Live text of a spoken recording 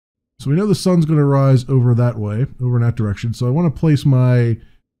So we know the sun's going to rise over that way, over in that direction. So I want to place my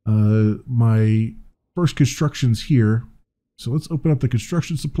my first constructions here. So let's open up the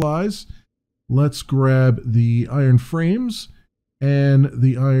construction supplies. Let's grab the iron frames and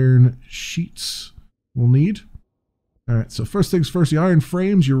the iron sheets we'll need. All right, so first things first, the iron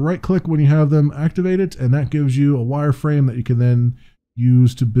frames, you right click when you have them activated, and that gives you a wireframe that you can then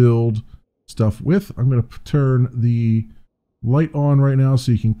use to build stuff with. I'm going to turn the light on right now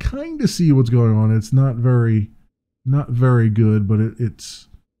so you can kind of see what's going on. It's not very good, but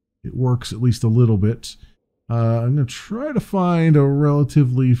it works at least a little bit. I'm going to try to find a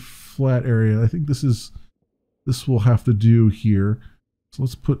relatively flat area. I think this will have to do here. So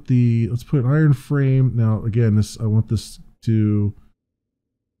let's put an iron frame. Now again, I want the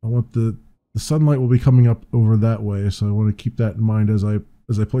sunlight will be coming up over that way, so I want to keep that in mind as I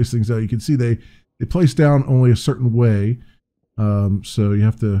place things out. You can see they place down only a certain way. So you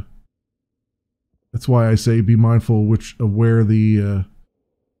have to, that's why I say be mindful of where the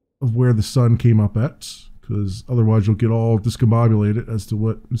sun came up at, because otherwise you'll get all discombobulated as to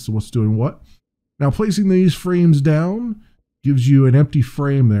what's doing what. Now placing these frames down gives you an empty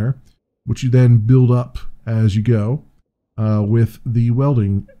frame there, which you then build up as you go with the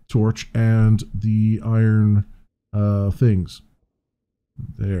welding torch and the iron things.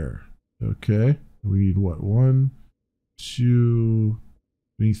 There. Okay. We need what? 1, 2,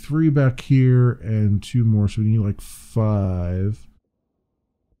 we need 3 back here and 2 more, so we need like 5.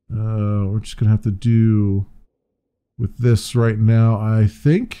 We're just gonna have to do with this right now, I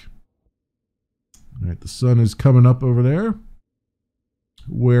think. All right, the sun is coming up over there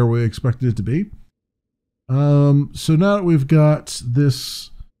where we expected it to be. So now that we've got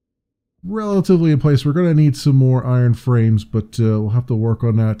this relatively in place, we're gonna need some more iron frames, but we'll have to work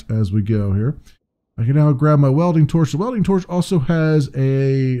on that as we go here. I can now grab my welding torch. The welding torch also has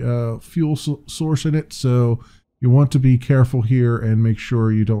a fuel source in it, so you want to be careful here and make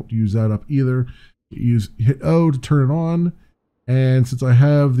sure you don't use that up either. Hit O to turn it on, and since I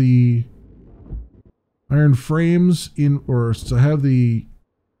have the iron frames since I have the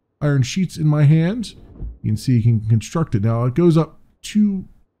iron sheets in my hand, you can see you can construct it. Now it goes up 2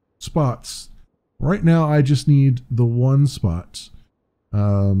 spots. Right now I just need the 1 spot.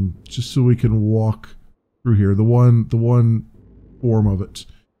 Just so we can walk through here, the one form of it.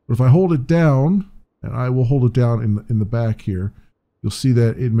 But if I hold it down, and I will hold it down in the back here, you'll see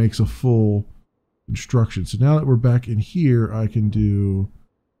that it makes a full construction. So now that we're back in here, I can do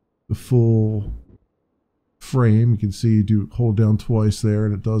the full frame. You can see hold down twice there,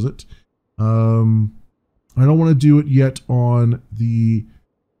 and it does it. I don't want to do it yet on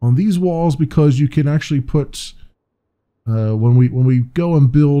these walls, because you can actually put when we go and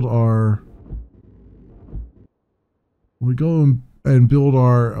build our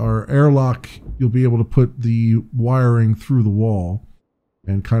our airlock, you'll be able to put the wiring through the wall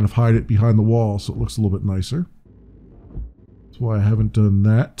and kind of hide it behind the wall so it looks a little bit nicer. That's why I haven't done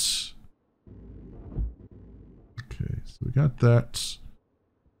that. Okay, so we got that.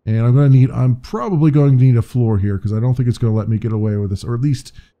 And I'm probably going to need a floor here, because I don't think it's going to let me get away with this, or at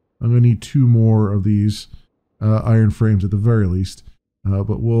least I'm going to need 2 more of these iron frames at the very least.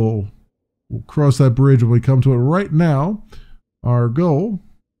 But we'll cross that bridge when we come to it. Right now, our goal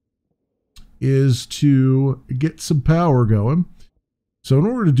is to get some power going. So in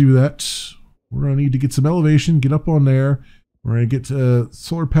order to do that, we're going to need to get some elevation, get up on there. We're going to get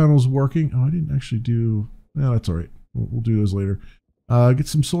solar panels working. Oh, I didn't actually do... No, that's all right. We'll do those later. Get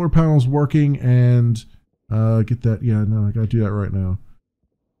some solar panels working and get that... Yeah, no, I got to do that right now.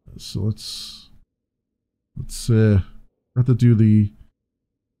 So let's have to do the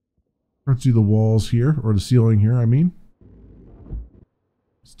walls here, or the ceiling here, I mean.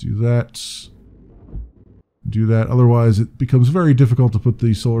 Let's do that. Do that. Otherwise, it becomes very difficult to put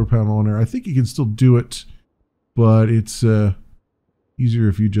the solar panel on there. I think you can still do it, but it's easier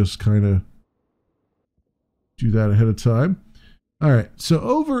if you just kind of do that ahead of time. All right. So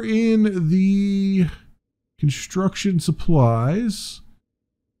over in the construction supplies,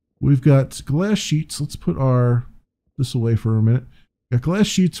 we've got glass sheets. Let's put this away for a minute. Got glass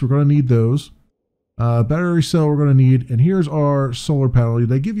sheets. We're going to need those. Battery cell we're going to need. And here's our solar panel.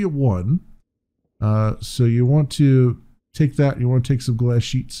 They give you 1. So you want to take that. You want to take some glass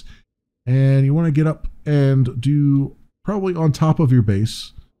sheets. And you want to get up and do probably on top of your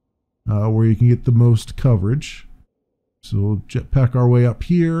base, where you can get the most coverage. So we'll jetpack our way up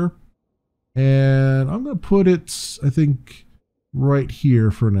here. And I'm going to put it, I think, right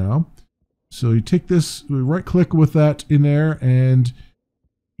here for now. So you take this, right click with that in there, and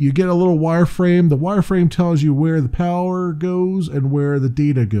you get a little wireframe. The wireframe tells you where the power goes and where the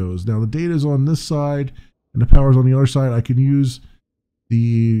data goes. Now the data is on this side and the power is on the other side. I can use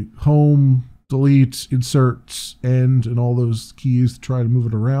the home, delete, insert, end, and all those keys to try to move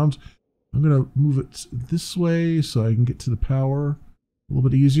it around. I'm going to move it this way so I can get to the power a little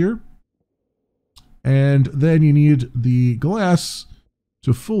bit easier. And then you need the glass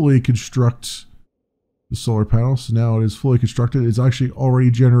to fully construct the solar panel. So now it is fully constructed. It's actually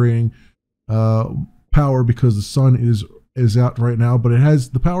already generating power because the sun is out right now, but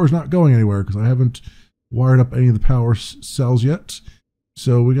the power is not going anywhere because I haven't wired up any of the power cells yet.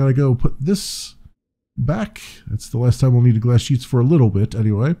 So we got to go put this back. That's the last time we'll need the glass sheets for a little bit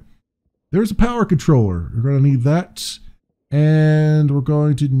anyway. There's a power controller. We're going to need that. And we're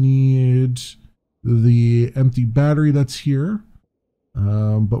going to need the empty battery that's here.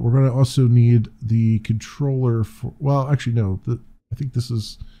 But we're going to also need the controller for, well, actually, no. I think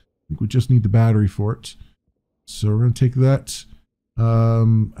we just need the battery for it. So we're going to take that.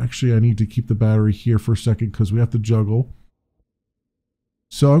 Actually, I need to keep the battery here for a second because we have to juggle.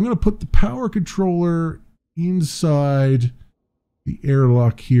 So I'm going to put the power controller inside the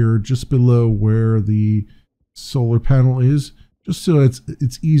airlock here, just below where the solar panel is, just so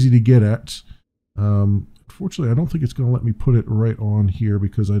it's easy to get at. Unfortunately, I don't think it's going to let me put it right on here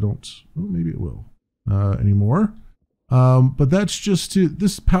because I don't, well, maybe it will anymore. But that's just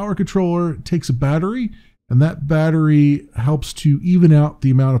this power controller takes a battery, and that battery helps to even out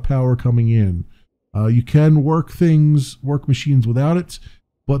the amount of power coming in. You can work machines without it,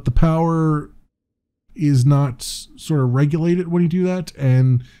 but the power is not sort of regulated when you do that,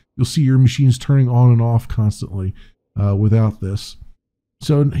 and you'll see your machines turning on and off constantly without this.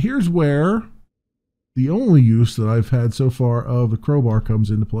 So here's where the only use that I've had so far of the crowbar comes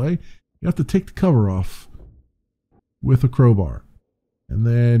into play. You have to take the cover off with a crowbar. And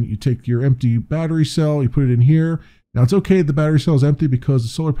then you take your empty battery cell, you put it in here. Now it's okay the battery cell is empty because the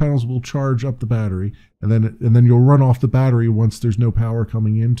solar panels will charge up the battery, and then you'll run off the battery once there's no power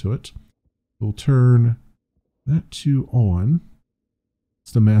coming into it. We'll turn that to on.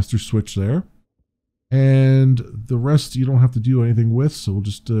 It's the master switch there. And the rest you don't have to do anything with, so we'll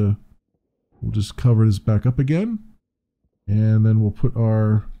just cover this back up again. And then we'll put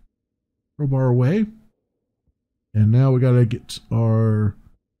our crowbar away. And now we got to get our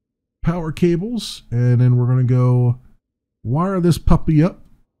power cables, and then we're going to go wire this puppy up,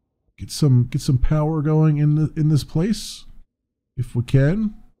 get some power going in this place if we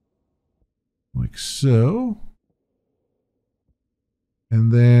can, like so.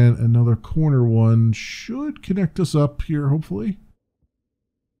 And then another corner one should connect us up here, hopefully,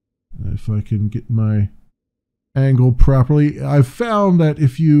 if I can get my angle properly. I've found that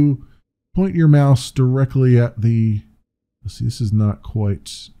if you point your mouse directly at the, let's see, this is not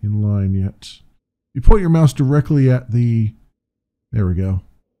quite in line yet. You point your mouse directly at the, there we go,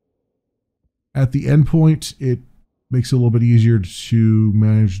 at the end point, it makes it a little bit easier to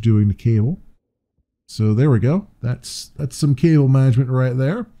manage doing the cable. So there we go. That's some cable management right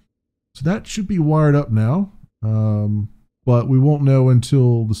there. So that should be wired up now, but we won't know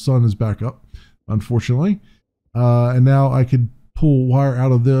until the sun is back up, unfortunately. And now I could pull wire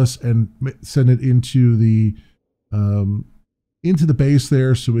out of this and send it into the base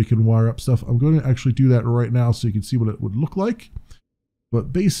there so we can wire up stuff. I'm going to actually do that right now so you can see what it would look like.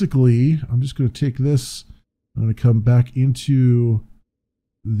 But basically, I'm just going to take this, I'm going to come back into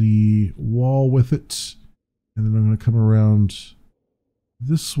the wall with it, and then I'm going to come around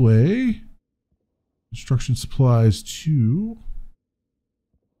this way. Instruction supplies to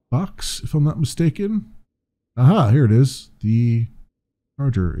box, if I'm not mistaken. Aha, here it is. The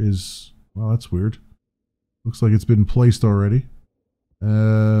charger is, well, that's weird. Looks like it's been placed already.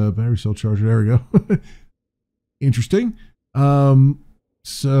 Battery cell charger, there we go. Interesting.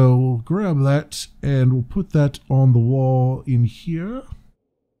 So we'll grab that and we'll put that on the wall in here.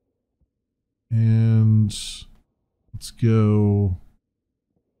 And let's go,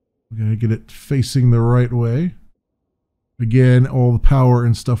 we gotta get it facing the right way. Again, all the power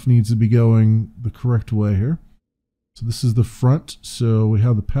and stuff needs to be going the correct way here. So this is the front. So we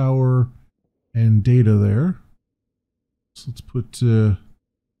have the power and data there. So let's put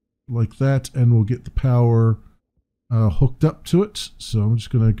like that, and we'll get the power hooked up to it. So I'm just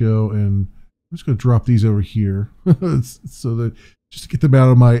going to go and I'm just going to drop these over here so that just to get them out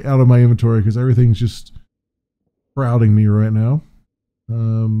of my inventory, because everything's just crowding me right now.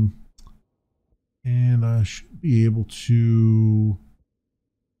 And I should be able to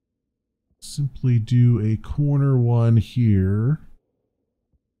simply do a corner one here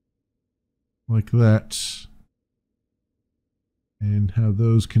like that. and have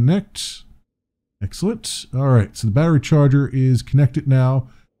those connect. Excellent. All right, so the battery charger is connected now.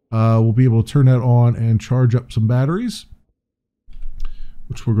 We'll be able to turn that on and charge up some batteries,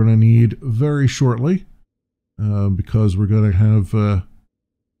 which we're going to need very shortly, because we're going to have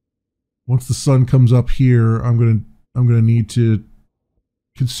once the sun comes up here, I'm going to need to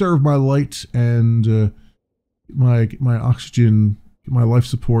conserve my light and my oxygen, my life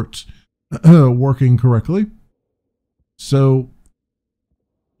support working correctly. So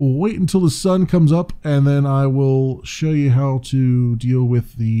we'll wait until the sun comes up, and then I will show you how to deal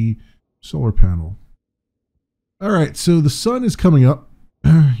with the solar panel. All right, so the sun is coming up.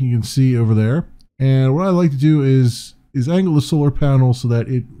 You can see over there. And what I like to do is angle the solar panel so that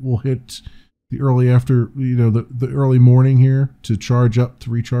it will hit the early the early morning here to charge up, to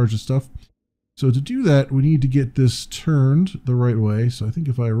recharge the stuff. So to do that, we need to get this turned the right way. So I think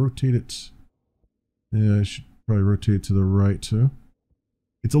if I rotate it, I should probably rotate it to the right too.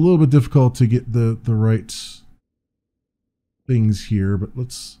 It's a little bit difficult to get the right things here, but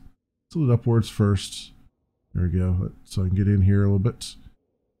let's tilt it upwards first. There we go. So I can get in here a little bit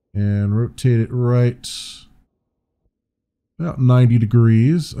and rotate it right about 90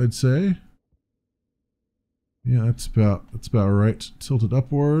 degrees, I'd say. Yeah, that's about right. Tilt it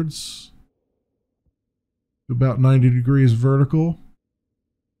upwards. About 90 degrees vertical.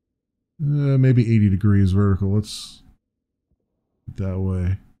 Maybe 80 degrees vertical. Let's get that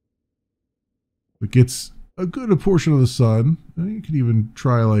way. It gets a good portion of the sun. You could even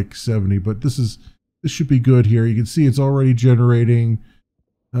try like 70, but this should be good here. You can see it's already generating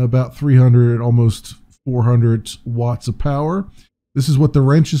about 300, almost 400 watts of power. This is what the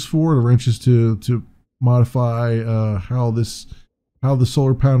wrench is for. The wrench is to modify how the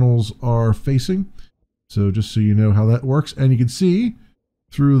solar panels are facing. So just so you know how that works. And you can see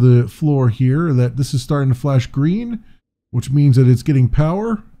through the floor here that this is starting to flash green, which means that it's getting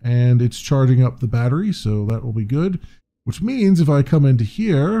power and it's charging up the battery. So that will be good, which means if I come into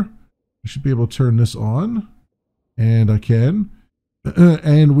here, I should be able to turn this on, and I can.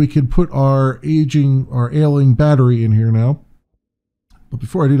 And we can put our ailing battery in here now. But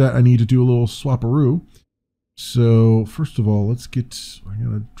before I do that, I need to do a little swaparoo. So first of all, I'm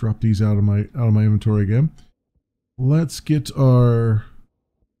gonna drop these out of my inventory again. Let's get our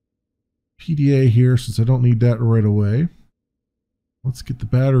PDA here, since I don't need that right away. Let's get the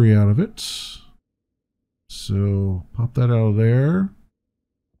battery out of it. So pop that out of there.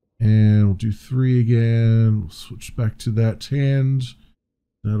 And we'll do 3 again. We'll switch back to that hand,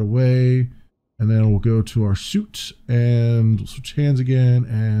 that away. And then we'll go to our suit and we'll switch hands again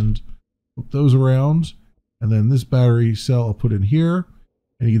and flip those around. And then this battery cell I'll put in here.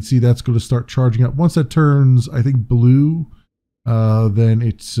 And you can see that's going to start charging up. Once that turns, I think, blue, then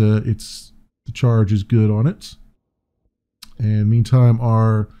the charge is good on it. And meantime,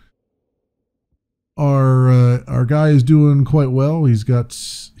 our guy is doing quite well. He's got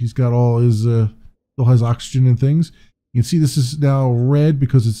all his still has oxygen and things. You can see this is now red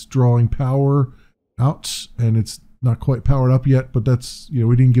because it's drawing power out, and it's not quite powered up yet. But that's,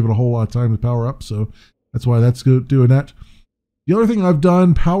 we didn't give it a whole lot of time to power up, so that's why that's good doing that. The other thing I've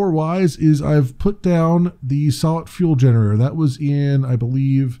done power-wise is I've put down the solid fuel generator. That was in, I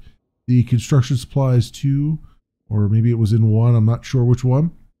believe, the construction supplies 2, or maybe it was in 1. I'm not sure which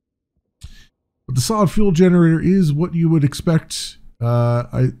one. But the solid fuel generator is what you would expect.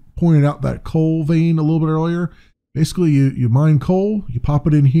 I pointed out that coal vein a little bit earlier. Basically, you mine coal, you pop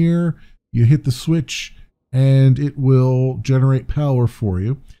it in here, you hit the switch, and it will generate power for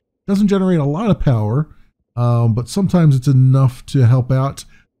you. It doesn't generate a lot of power, but sometimes it's enough to help out.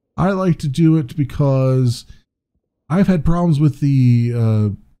 I like to do it because I've had problems with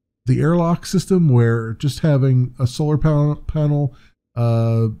the airlock system, where just having a solar panel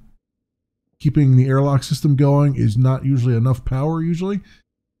keeping the airlock system going is not usually enough power usually.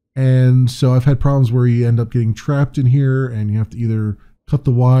 And so I've had problems where you end up getting trapped in here and you have to either cut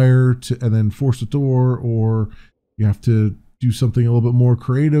the wire and then force the door, or you have to do something a little bit more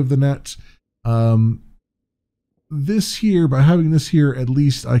creative than that. This here, by having this here, at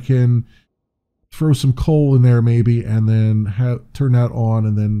least I can throw some coal in there maybe, and then turn that on,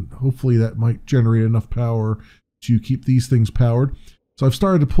 and then hopefully that might generate enough power to keep these things powered. So I've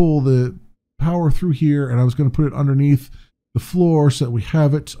started to pull the power through here, and I was going to put it underneath the floor so that we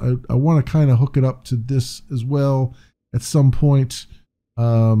have it. I want to kind of hook it up to this as well at some point,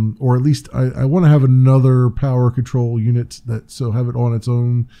 or at least I want to have another power control unit so have it on its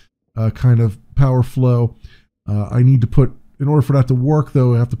own kind of power flow. I need to put, in order for that to work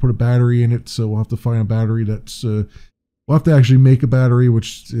though, I have to put a battery in it, so we'll have to find a battery that's, well, we'll have to actually make a battery,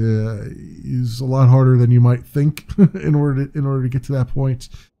 which is a lot harder than you might think in order to get to that point.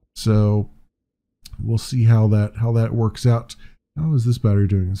 So we'll see how that works out. How is this battery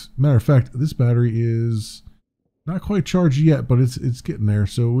doing? As a matter of fact, this battery is not quite charged yet, but it's getting there.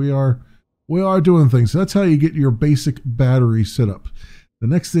 So we are doing things. So that's how you get your basic battery set up. The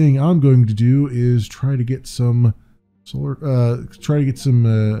next thing I'm going to do is try to get some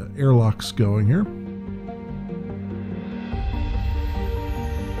airlocks going here.